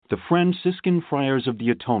The Franciscan Friars of the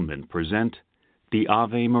Atonement present the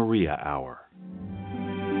Ave Maria Hour.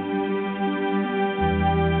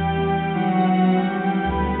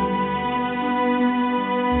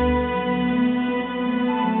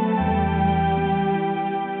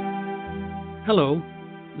 Hello,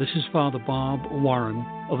 this is Father Bob Warren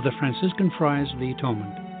of the Franciscan Friars of the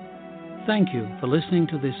Atonement. Thank you for listening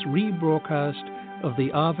to this rebroadcast of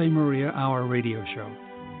the Ave Maria Hour radio show.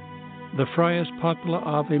 The Friars' popular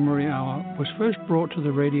Ave Maria Hour was first brought to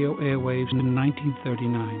the radio airwaves in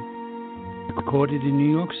 1939, recorded in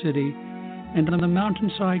New York City and on the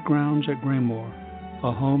mountainside grounds at Graymoor,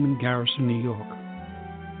 a home in Garrison, New York.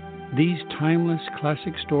 These timeless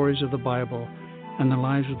classic stories of the Bible and the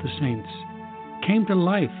lives of the saints came to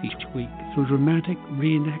life each week through dramatic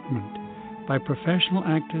reenactment by professional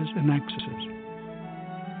actors and actresses.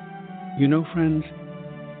 You know, friends,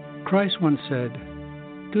 Christ once said,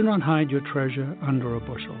 "Do not hide your treasure under a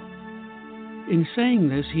bushel." In saying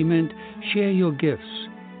this, he meant share your gifts,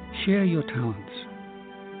 share your talents.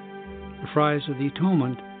 The Friars of the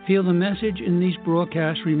Atonement feel the message in these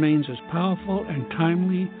broadcasts remains as powerful and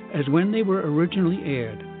timely as when they were originally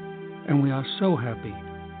aired, and we are so happy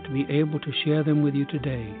to be able to share them with you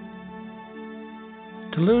today.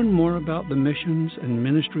 To learn more about the missions and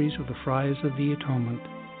ministries of the Friars of the Atonement,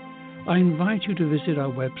 I invite you to visit our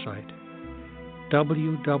website,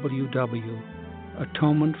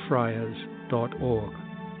 www.atonementfriars.org.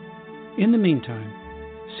 In the meantime,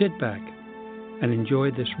 sit back and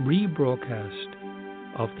enjoy this rebroadcast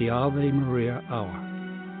of the Ave Maria Hour.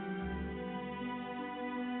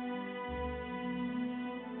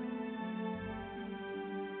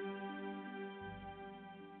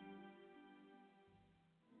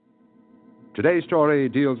 Today's story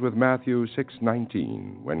deals with Matthew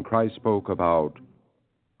 6:19, when Christ spoke about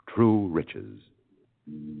true riches.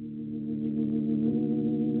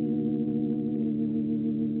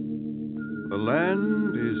 The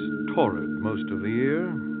land is torrid most of the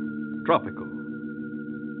year, tropical.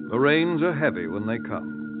 The rains are heavy when they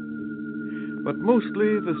come. But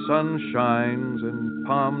mostly the sun shines and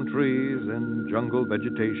palm trees and jungle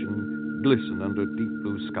vegetation glisten under deep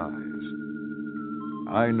blue skies.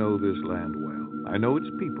 I know this land well. I know its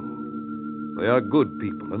people. They are good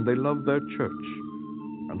people, and they love their church.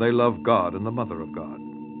 And they love God and the Mother of God.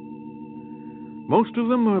 Most of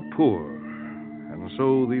them are poor, and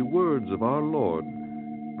so the words of our Lord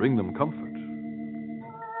bring them comfort.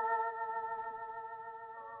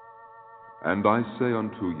 And I say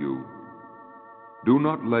unto you, do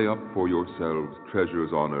not lay up for yourselves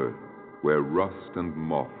treasures on earth, where rust and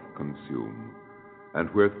moth consume, and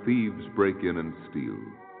where thieves break in and steal,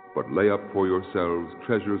 but lay up for yourselves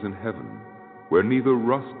treasures in heaven, where neither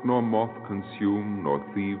rust nor moth consume, nor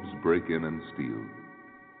thieves break in and steal.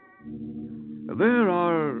 There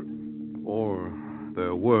are, or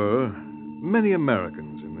there were, many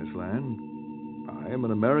Americans in this land. I am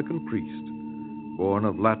an American priest, born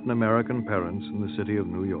of Latin American parents in the city of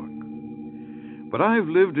New York. But I've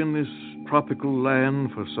lived in this tropical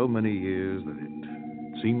land for so many years that it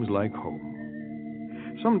seems like home.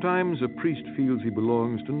 Sometimes a priest feels he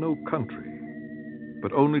belongs to no country,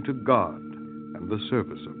 but only to God and the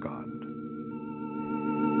service of God.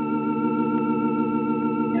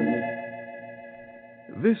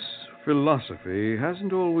 This philosophy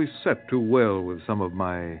hasn't always set too well with some of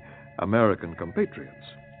my American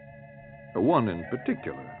compatriots. One in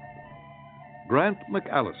particular, Grant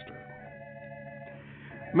McAllister.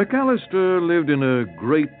 McAllister lived in a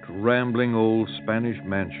great, rambling old Spanish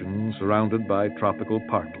mansion surrounded by tropical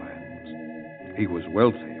parklands. He was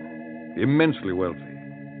wealthy, immensely wealthy.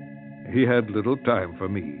 He had little time for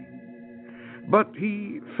me. But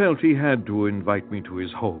he felt he had to invite me to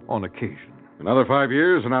his home on occasion. Another 5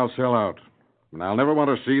 years and I'll sell out. And I'll never want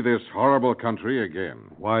to see this horrible country again.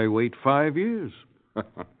 Why wait 5 years?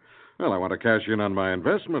 Well, I want to cash in on my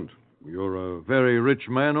investment. You're a very rich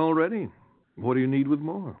man already. What do you need with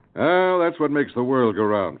more? Well, that's what makes the world go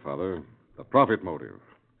round, Father. The profit motive.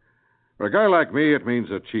 For a guy like me, it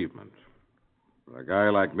means achievement. For a guy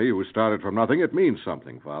like me who started from nothing, it means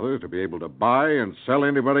something, Father, to be able to buy and sell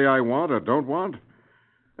anybody I want or don't want,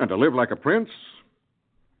 and to live like a prince.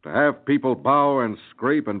 To have people bow and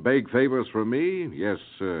scrape and beg favors from me, yes,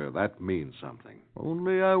 sir, that means something.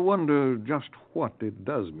 Only I wonder just what it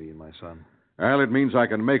does mean, my son. Well, it means I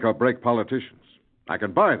can make or break politicians. I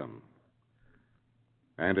can buy them.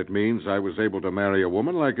 And it means I was able to marry a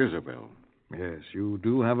woman like Isabel. Yes, you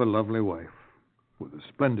do have a lovely wife with a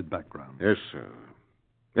splendid background. Yes, sir.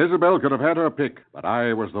 Isabel could have had her pick, but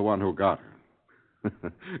I was the one who got her.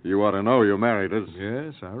 You ought to know you married us.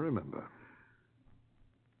 Yes, I remember.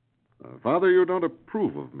 Father, you don't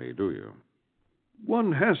approve of me, do you?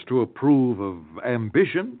 One has to approve of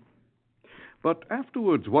ambition, but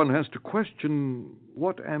afterwards one has to question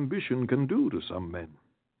what ambition can do to some men.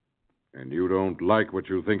 And you don't like what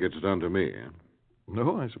you think it's done to me, eh?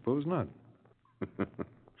 No, I suppose not.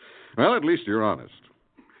 Well, at least you're honest.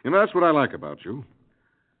 That's what I like about you.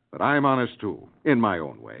 But I'm honest, too, in my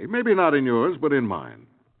own way. Maybe not in yours, but in mine.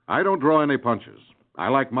 I don't draw any punches. I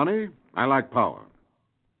like money. I like power.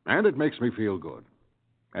 And it makes me feel good.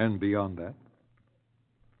 And beyond that?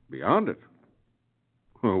 Beyond it?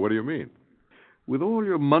 Well, what do you mean? With all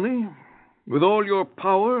your money, with all your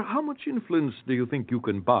power, how much influence do you think you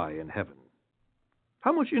can buy in heaven?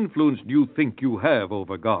 How much influence do you think you have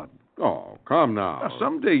over God? Oh, come now.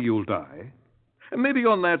 Someday you'll die. And maybe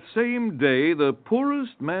on that same day, the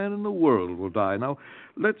poorest man in the world will die. Now,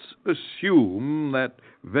 let's assume that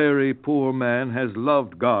very poor man has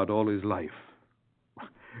loved God all his life.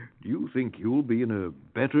 Do you think you'll be in a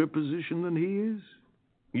better position than he is?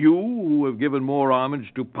 You, who have given more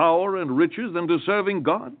homage to power and riches than to serving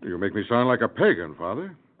God? You make me sound like a pagan,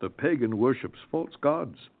 Father. The pagan worships false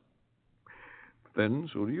gods. Then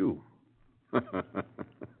so do you.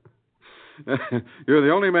 You're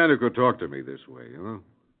the only man who could talk to me this way,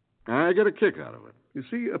 I get a kick out of it. You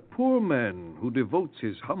see, a poor man who devotes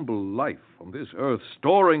his humble life on this earth,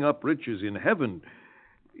 storing up riches in heaven,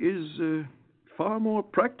 is far more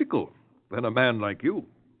practical than a man like you.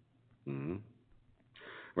 Mm-hmm.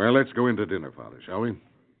 Well, let's go into dinner, Father, shall we?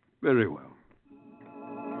 Very well.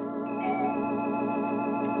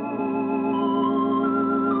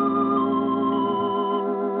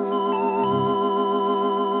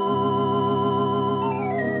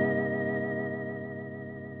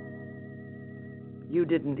 You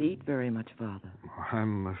didn't eat very much, Father.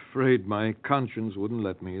 I'm afraid my conscience wouldn't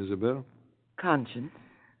let me, Isabel. Conscience?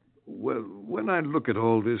 Well, when I look at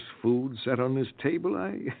all this food set on this table,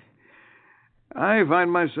 I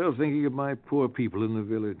find myself thinking of my poor people in the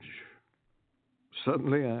village.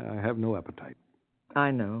 Suddenly, I have no appetite.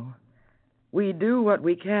 I know. We do what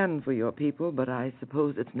we can for your people, but I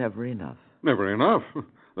suppose it's never enough. Never enough?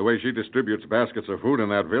 The way she distributes baskets of food in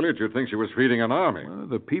that village, you'd think she was feeding an army. Well,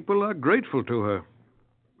 the people are grateful to her,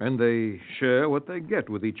 and they share what they get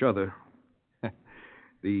with each other.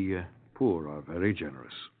 The poor are very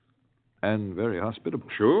generous and very hospitable.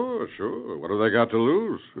 Sure. What have they got to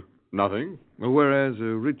lose? Nothing. Whereas a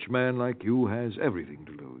rich man like you has everything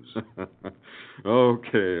to lose.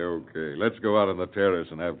 Okay. Let's go out on the terrace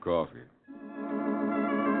and have coffee.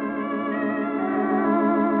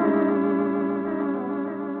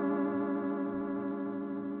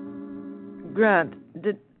 Grant,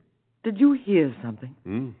 did you hear something?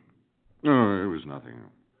 No, it was nothing.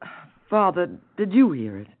 Father, did you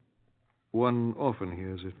hear it? One often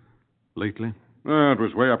hears it. Lately? It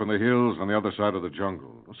was way up in the hills on the other side of the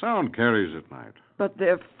jungle. The sound carries at night. But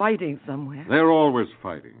they're fighting somewhere. They're always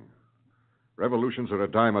fighting. Revolutions are a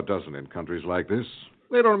dime a dozen in countries like this.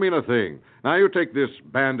 They don't mean a thing. Now, you take this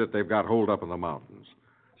bandit they've got holed up in the mountains.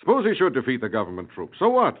 Suppose he should defeat the government troops. So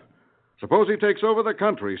what? Suppose he takes over the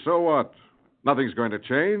country. So what? Nothing's going to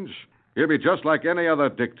change. He'll be just like any other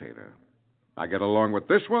dictator. I get along with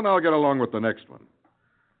this one, I'll get along with the next one.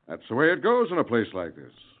 That's the way it goes in a place like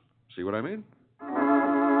this. See what I mean?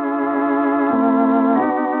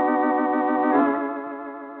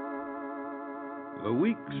 The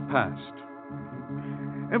weeks passed.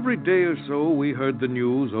 Every day or so, we heard the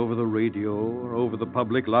news over the radio or over the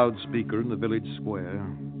public loudspeaker in the village square.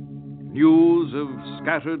 News of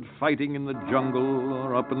scattered fighting in the jungle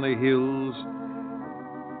or up in the hills.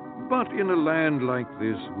 But in a land like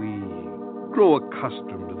this, we grow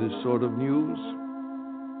accustomed to this sort of news.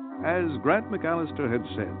 As Grant McAllister had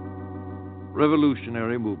said,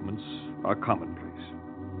 revolutionary movements are commonplace.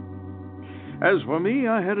 As for me,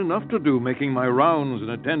 I had enough to do making my rounds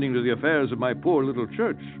and attending to the affairs of my poor little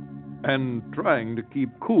church and trying to keep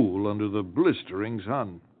cool under the blistering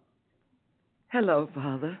sun. Hello,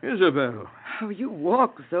 Father. Isabel. Oh, you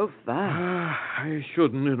walk so fast. I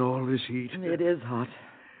shouldn't in all this heat. It is hot.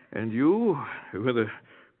 And you, with a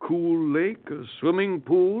cool lake, a swimming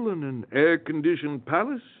pool, and an air-conditioned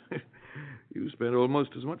palace, you spend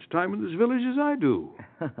almost as much time in this village as I do.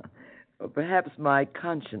 Or perhaps my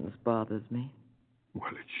conscience bothers me.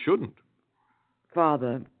 Well, it shouldn't.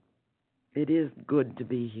 Father, it is good to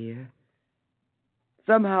be here.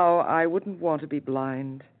 Somehow I wouldn't want to be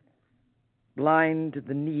blind. Blind to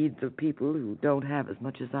the needs of people who don't have as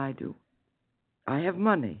much as I do. I have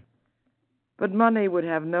money. But money would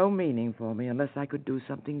have no meaning for me unless I could do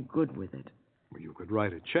something good with it. Well, you could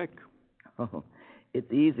write a check. Oh,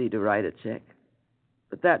 it's easy to write a check.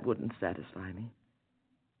 But that wouldn't satisfy me.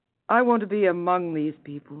 I want to be among these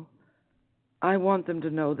people. I want them to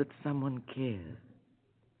know that someone cares.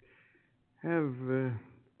 Have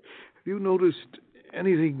you noticed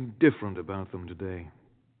anything different about them today?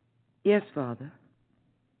 Yes, Father.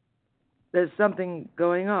 There's something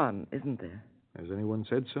going on, isn't there? Has anyone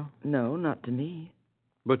said so? No, not to me.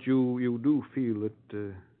 But you do feel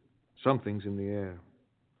that something's in the air.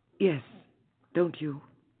 Yes, don't you?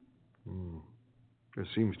 There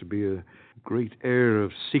seems to be a great air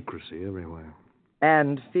of secrecy everywhere.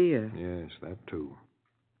 And fear. Yes, that too.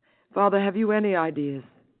 Father, have you any ideas?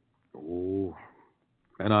 Oh,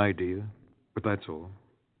 an idea, but that's all.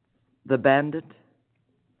 The bandit?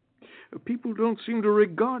 People don't seem to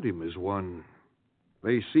regard him as one.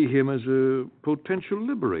 They see him as a potential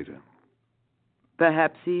liberator.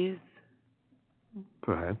 Perhaps he is.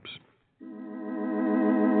 Perhaps.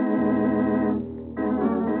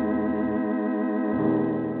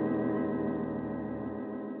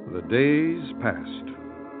 The days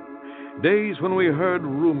passed. Days when we heard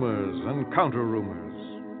rumors and counter-rumors.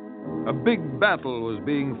 A big battle was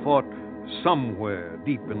being fought somewhere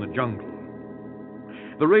deep in the jungle.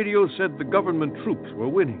 The radio said the government troops were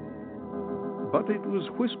winning. But it was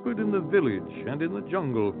whispered in the village and in the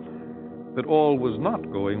jungle that all was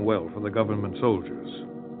not going well for the government soldiers.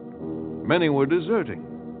 Many were deserting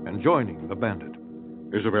and joining the bandit.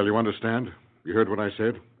 Isabel, you understand? You heard what I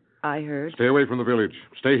said? I heard. Stay away from the village.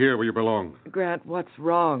 Stay here where you belong. Grant, what's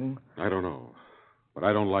wrong? I don't know. But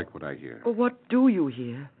I don't like what I hear. Well, what do you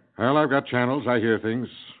hear? Well, I've got channels. I hear things.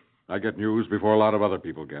 I get news before a lot of other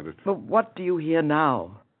people get it. But what do you hear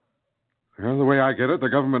now? Well, the way I get it, the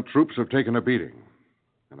government troops have taken a beating.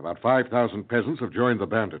 And about 5,000 peasants have joined the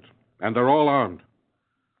bandit. And they're all armed.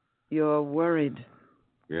 You're worried.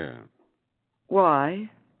 Yeah. Why?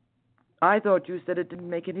 I thought you said it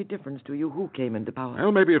didn't make any difference to you who came into power.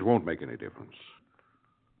 Well, maybe it won't make any difference.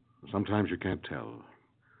 Sometimes you can't tell.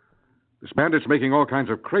 This bandit's making all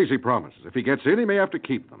kinds of crazy promises. If he gets in, he may have to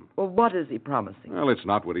keep them. Well, what is he promising? Well, it's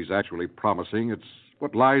not what he's actually promising. It's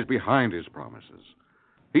what lies behind his promises.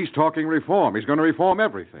 He's talking reform. He's going to reform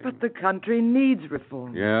everything. But the country needs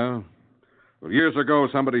reform. Yeah? Well, years ago,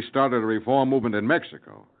 somebody started a reform movement in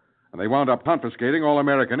Mexico, and they wound up confiscating all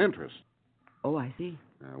American interests. Oh, I see.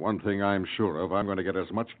 One thing I'm sure of, I'm going to get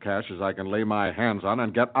as much cash as I can lay my hands on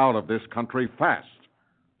and get out of this country fast,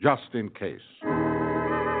 just in case.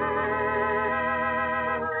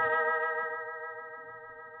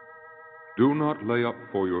 Do not lay up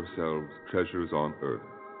for yourselves treasures on earth,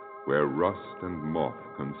 where rust and moth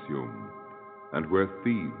consume, and where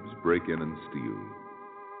thieves break in and steal.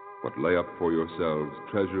 But lay up for yourselves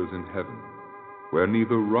treasures in heaven, where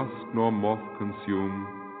neither rust nor moth consume,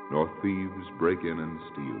 nor thieves break in and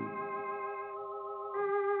steal.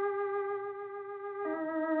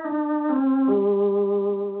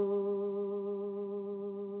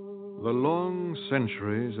 The long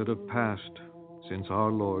centuries that have passed since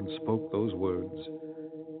our Lord spoke those words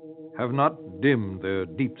have not dimmed their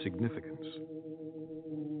deep significance.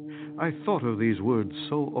 I thought of these words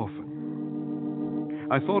so often.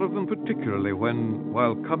 I thought of them particularly when,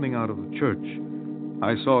 while coming out of the church,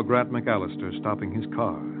 I saw Grant McAllister stopping his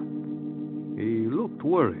car. He looked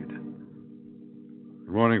worried.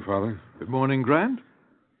 Good morning, Father. Good morning, Grant.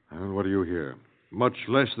 And what do you hear? Much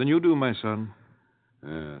less than you do, my son.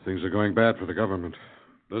 Things are going bad for the government.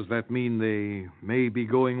 Does that mean they may be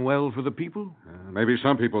going well for the people? Maybe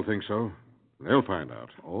some people think so. They'll find out.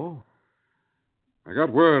 Oh? I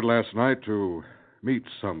got word last night to meet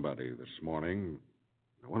somebody this morning.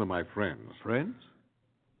 One of my friends. Friends?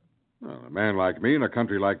 Well, a man like me in a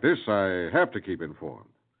country like this, I have to keep informed.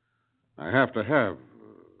 I have to have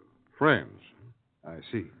friends. I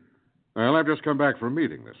see. Well, I've just come back from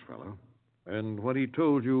meeting this fellow. And what he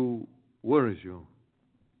told you worries you?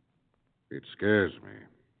 It scares me.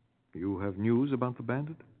 You have news about the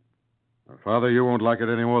bandit? Well, Father, you won't like it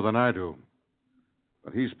any more than I do.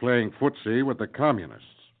 But he's playing footsie with the communists.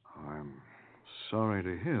 I'm sorry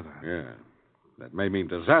to hear that. Yeah. That may mean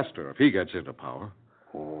disaster if he gets into power.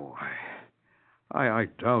 Oh, I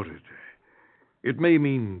doubt it. It may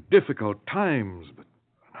mean difficult times, but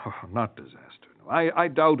not disaster. No, I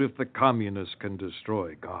doubt if the communists can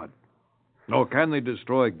destroy God. Nor can they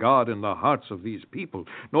destroy God in the hearts of these people.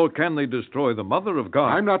 Nor can they destroy the Mother of God.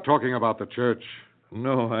 I'm not talking about the church.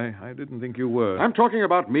 No, I didn't think you were. I'm talking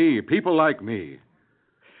about me, people like me.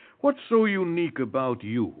 What's so unique about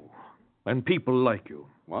you and people like you?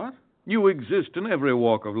 What? You exist in every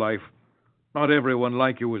walk of life. Not everyone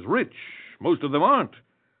like you is rich. Most of them aren't.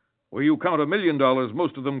 Where you count $1 million,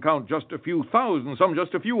 most of them count just a few thousand, some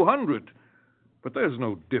just a few hundred. But there's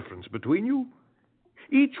no difference between you.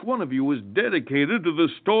 Each one of you is dedicated to the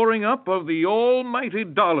storing up of the almighty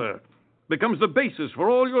dollar. Becomes the basis for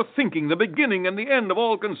all your thinking, the beginning and the end of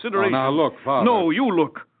all consideration. Oh, now look, Father. No, you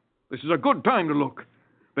look. This is a good time to look.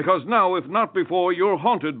 Because now, if not before, you're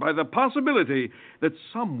haunted by the possibility that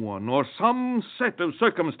someone or some set of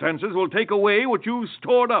circumstances will take away what you've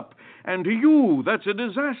stored up. And to you, that's a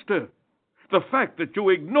disaster. The fact that you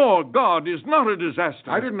ignore God is not a disaster.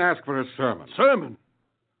 I didn't ask for a sermon. Sermon?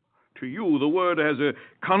 To you, the word has a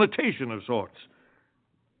connotation of sorts.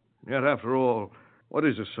 Yet, after all, what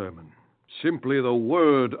is a sermon? Simply the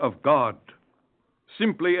Word of God.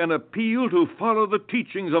 Simply an appeal to follow the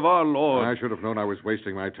teachings of our Lord. I should have known I was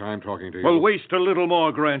wasting my time talking to you. Well, waste a little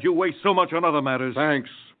more, Grant. You waste so much on other matters. Thanks.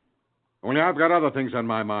 Only I've got other things on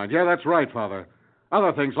my mind. Yeah, that's right, Father.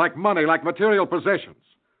 Other things like money, like material possessions.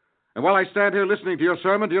 And while I stand here listening to your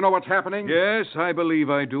sermon, do you know what's happening? Yes, I believe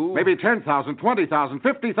I do. Maybe 10,000, 20,000,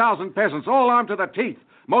 50,000 peasants, all armed to the teeth.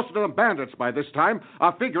 Most of them bandits by this time,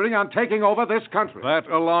 are figuring on taking over this country. That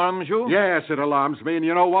alarms you? Yes, it alarms me, and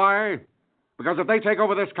you know why? Because if they take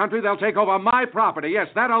over this country, they'll take over my property. Yes,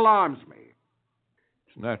 that alarms me.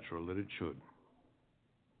 It's natural that it should.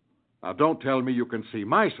 Now, don't tell me you can see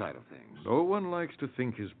my side of things. No one likes to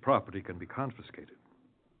think his property can be confiscated.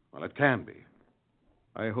 Well, it can be.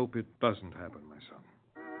 I hope it doesn't happen, my son.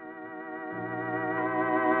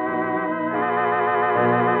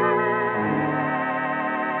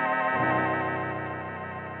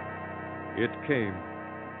 It came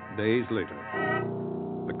days later.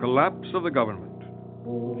 The collapse of the government.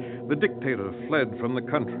 The dictator fled from the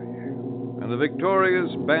country, and the victorious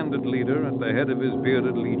bandit leader at the head of his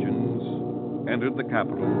bearded legions entered the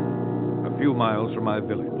capital a few miles from my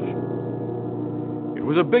village. It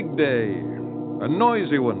was a big day, a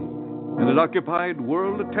noisy one, and it occupied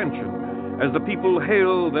world attention as the people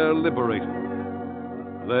hailed their liberator,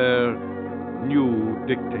 their new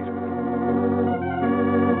dictator.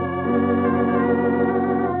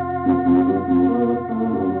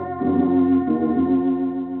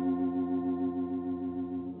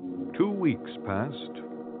 Weeks passed.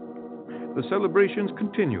 The celebrations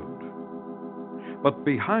continued. But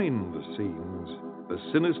behind the scenes, the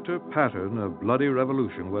sinister pattern of bloody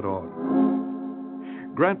revolution went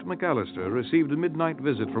on. Grant McAllister received a midnight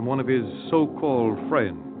visit from one of his so-called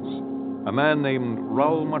friends, a man named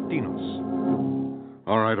Raul Martinez.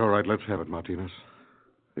 All right, let's have it, Martinez.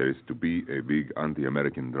 There is to be a big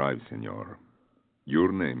anti-American drive, senor.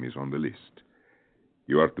 Your name is on the list.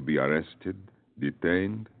 You are to be arrested,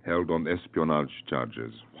 detained, held on espionage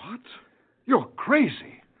charges. What? You're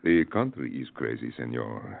crazy. The country is crazy,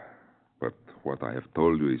 senor. But what I have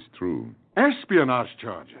told you is true. Espionage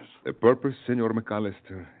charges? The purpose, Senor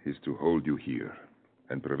McAllister, is to hold you here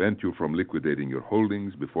and prevent you from liquidating your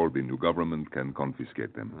holdings before the new government can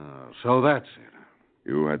confiscate them. So that's it.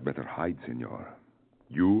 You had better hide, senor.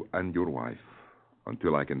 You and your wife,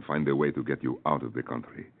 until I can find a way to get you out of the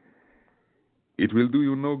country. It will do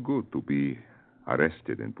you no good to be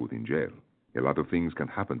arrested and put in jail. A lot of things can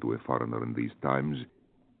happen to a foreigner in these times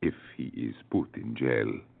if he is put in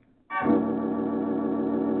jail.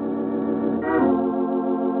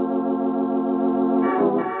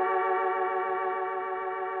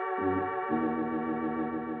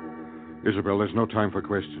 Isabel, there's no time for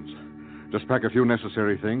questions. Just pack a few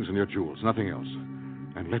necessary things and your jewels, nothing else.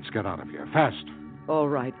 And let's get out of here, fast. All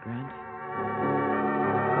right, Grant.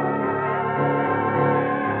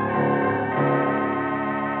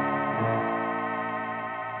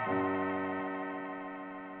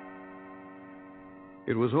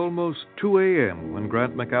 It was almost 2 a.m. when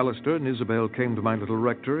Grant McAllister and Isabel came to my little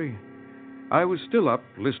rectory. I was still up,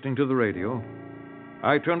 listening to the radio.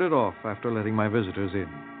 I turned it off after letting my visitors in.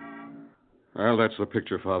 Well, that's the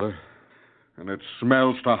picture, Father. And it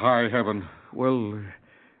smells to high heaven. Well,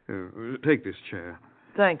 take this chair.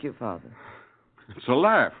 Thank you, Father. It's a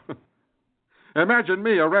laugh. Imagine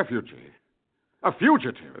me, a refugee. A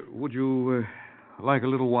fugitive. Would you like a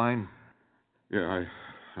little wine? Yeah,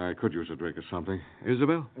 I could use a drink or something.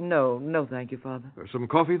 Isabel? No, thank you, Father. Some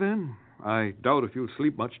coffee, then? I doubt if you'll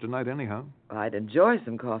sleep much tonight anyhow. I'd enjoy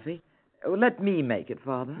some coffee. Let me make it,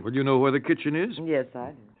 Father. Well, you know where the kitchen is? Yes,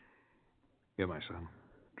 I do. Here, my son.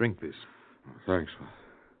 Drink this. Thanks,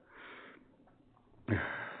 Father.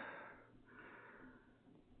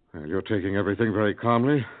 Well, you're taking everything very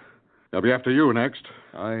calmly. They'll be after you next.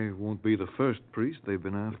 I won't be the first priest they've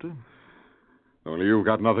been after. Only you've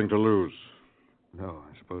got nothing to lose. No,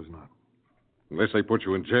 I suppose not. Unless they put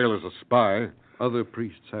you in jail as a spy. Other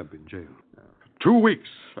priests have been jailed. For 2 weeks,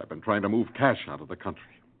 I've been trying to move cash out of the country.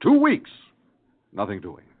 2 weeks. Nothing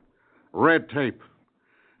doing. Red tape.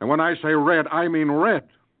 And when I say red, I mean red.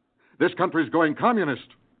 This country's going communist.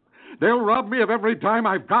 They'll rob me of every dime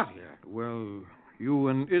I've got here. Well, you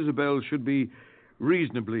and Isabel should be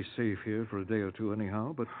reasonably safe here for a day or two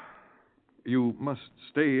anyhow, but you must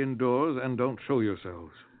stay indoors and don't show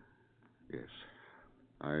yourselves. Yes.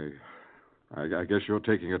 I guess you're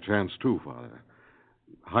taking a chance, too, Father.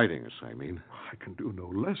 Hiding us, I mean. I can do no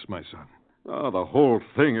less, my son. Oh, the whole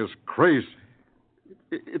thing is crazy.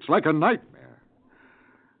 It's like a nightmare.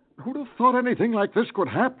 Who'd have thought anything like this could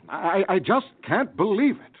happen? I just can't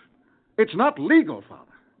believe it. It's not legal, Father.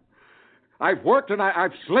 I've worked and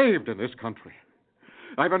I've slaved in this country.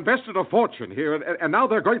 I've invested a fortune here, and now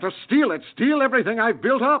they're going to steal it, steal everything I've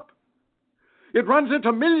built up. It runs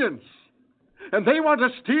into millions. And they want to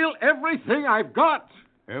steal everything I've got.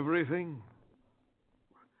 Everything?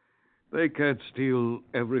 They can't steal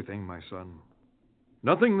everything, my son.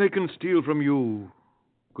 Nothing they can steal from you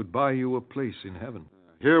could buy you a place in heaven.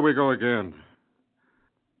 Here we go again.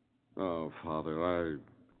 Oh, Father,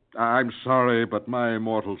 I'm sorry, but my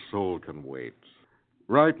immortal soul can wait.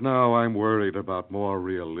 Right now, I'm worried about more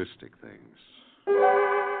realistic things.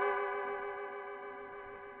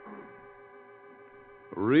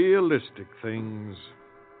 Realistic things.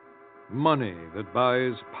 Money that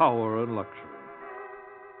buys power and luxury.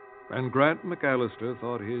 And Grant McAllister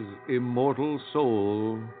thought his immortal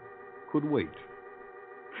soul could wait.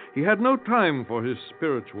 He had no time for his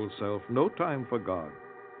spiritual self, no time for God,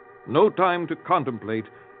 no time to contemplate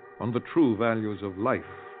on the true values of life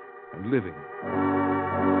and living.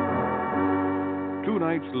 2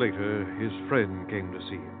 nights later, his friend came to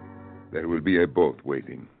see him. There will be a boat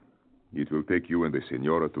waiting. It will take you and the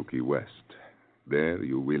Senora to Key West. There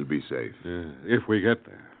you will be safe. If we get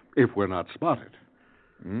there. If we're not spotted.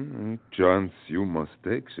 Chance you must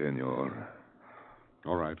take, Senor.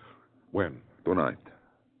 All right. When? Tonight.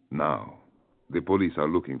 Now. The police are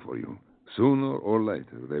looking for you. Sooner or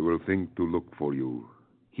later, they will think to look for you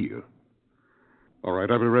here. All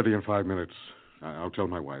right, I'll be ready in 5 minutes. I'll tell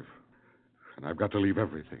my wife. And I've got to leave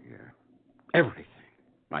everything here. Everything.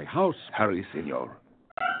 My house. Hurry, Senor.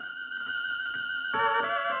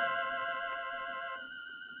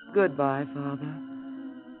 Goodbye, Father.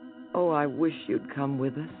 Oh, I wish you'd come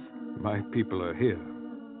with us. My people are here.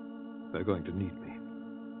 They're going to need me.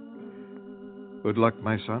 Good luck,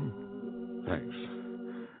 my son. Thanks.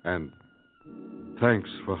 And thanks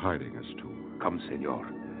for hiding us, too. Come, Senor.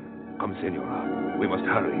 Come, Senora. We must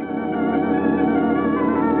hurry.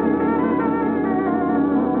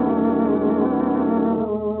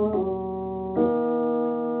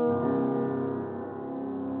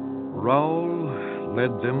 Raoul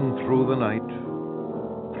led them through the night,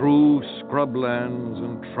 through scrublands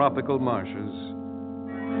and tropical marshes,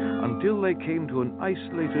 until they came to an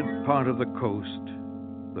isolated part of the coast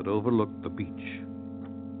that overlooked the beach.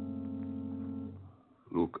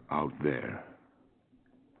 Look out there.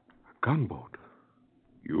 A gunboat.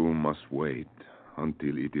 You must wait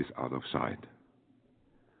until it is out of sight.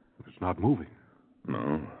 It's not moving.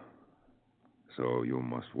 No. So you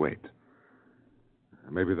must wait.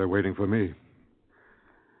 Maybe they're waiting for me.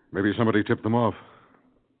 Maybe somebody tipped them off.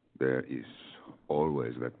 There is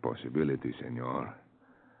always that possibility, Senor.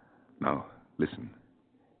 Now, listen.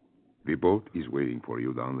 The boat is waiting for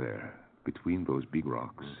you down there, between those big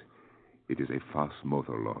rocks. It is a fast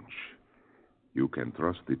motor launch. You can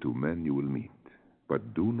trust the 2 men you will meet,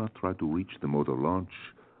 but do not try to reach the motor launch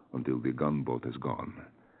until the gunboat is gone.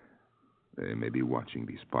 They may be watching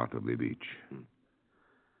this part of the beach.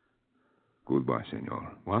 Goodbye,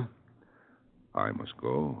 Senor. What? I must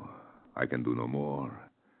go. I can do no more.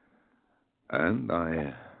 And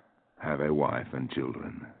I have a wife and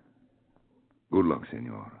children. Good luck,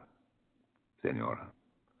 Senor. Senora.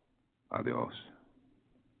 Adios.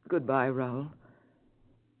 Goodbye, Raoul.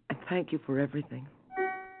 And thank you for everything.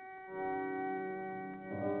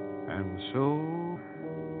 And so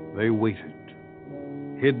they waited,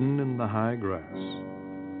 hidden in the high grass.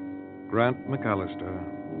 Grant McAllister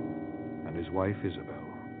and his wife Isabel.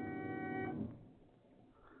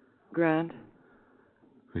 Grant?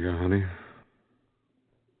 Yeah, honey?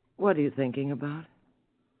 What are you thinking about?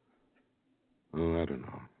 Oh, I don't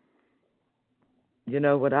know. You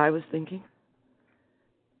know what I was thinking?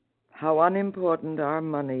 How unimportant our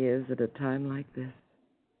money is at a time like this.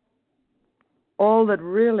 All that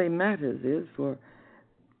really matters is for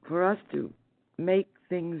us to make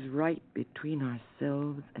things right between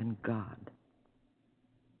ourselves and God.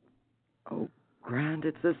 Oh, Grant,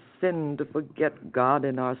 it's a sin to forget God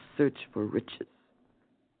in our search for riches.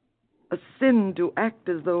 A sin to act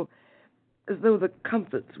as though the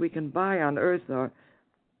comforts we can buy on earth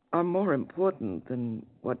are more important than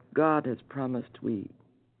what God has promised we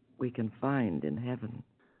can find in heaven.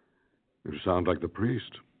 You sound like the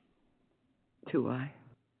priest. Do I?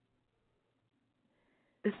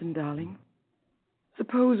 Listen, darling.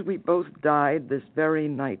 Suppose we both died this very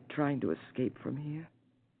night trying to escape from here.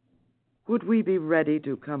 Would we be ready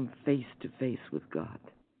to come face to face with God?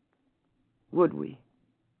 Would we?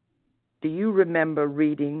 Do you remember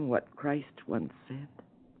reading what Christ once said?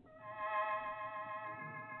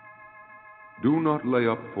 Do not lay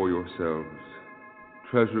up for yourselves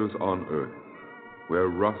treasures on earth, where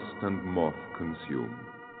rust and moth consume,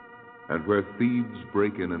 and where thieves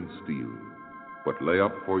break in and steal, but lay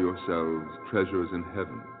up for yourselves treasures in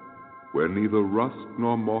heaven, where neither rust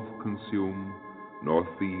nor moth consume, nor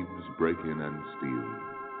thieves break in and steal.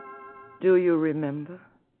 Do you remember?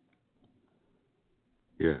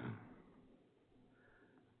 Yeah.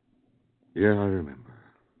 Yeah, I remember.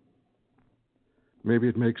 Maybe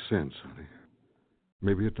it makes sense, honey.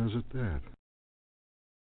 Maybe it does at that.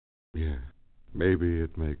 Yeah, maybe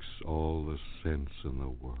it makes all the sense in the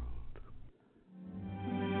world.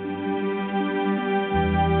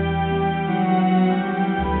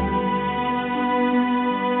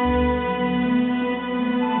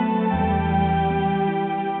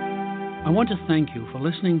 I want to thank you for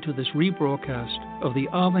listening to this rebroadcast of the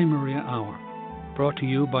Ave Maria Hour, brought to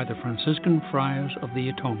you by the Franciscan Friars of the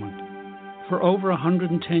Atonement. For over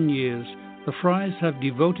 110 years, the Friars have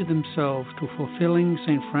devoted themselves to fulfilling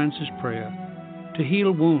St. Francis' prayer, to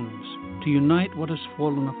heal wounds, to unite what has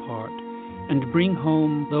fallen apart, and to bring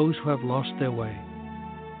home those who have lost their way.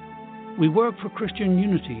 We work for Christian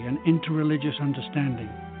unity and interreligious understanding.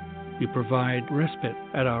 We provide respite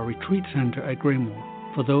at our retreat center at Graymoor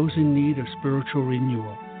for those in need of spiritual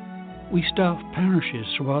renewal. We staff parishes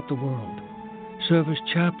throughout the world, serve as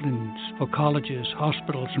chaplains for colleges,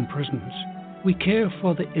 hospitals, and prisons. We care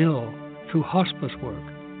for the ill through hospice work,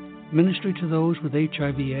 ministry to those with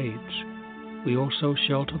HIV/AIDS. We also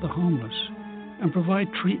shelter the homeless and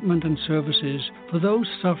provide treatment and services for those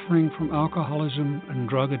suffering from alcoholism and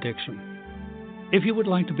drug addiction. If you would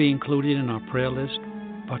like to be included in our prayer list,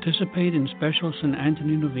 participate in special St.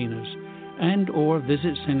 Anthony novenas, and or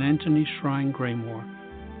visit St. Anthony's Shrine, Graymoor,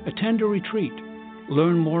 attend a retreat,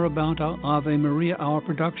 learn more about our Ave Maria Hour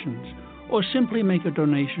productions, or simply make a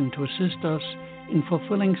donation to assist us in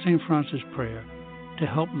fulfilling St. Francis' prayer to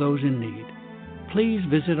help those in need, please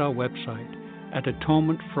visit our website at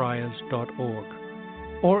atonementfriars.org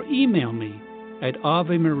or email me at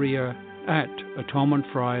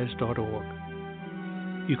avemaria@atonementfriars.org.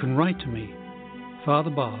 You can write to me, Father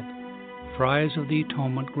Bob, Friars of the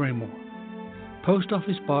Atonement, Graymoor, Post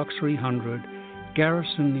Office Box 300,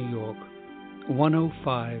 Garrison, New York,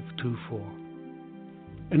 10524.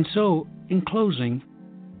 And so, in closing,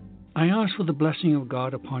 I ask for the blessing of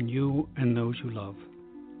God upon you and those you love.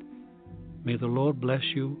 May the Lord bless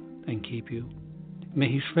you and keep you. May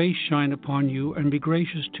his face shine upon you and be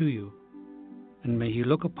gracious to you. And may he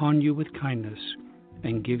look upon you with kindness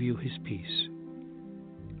and give you his peace.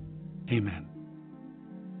 Amen.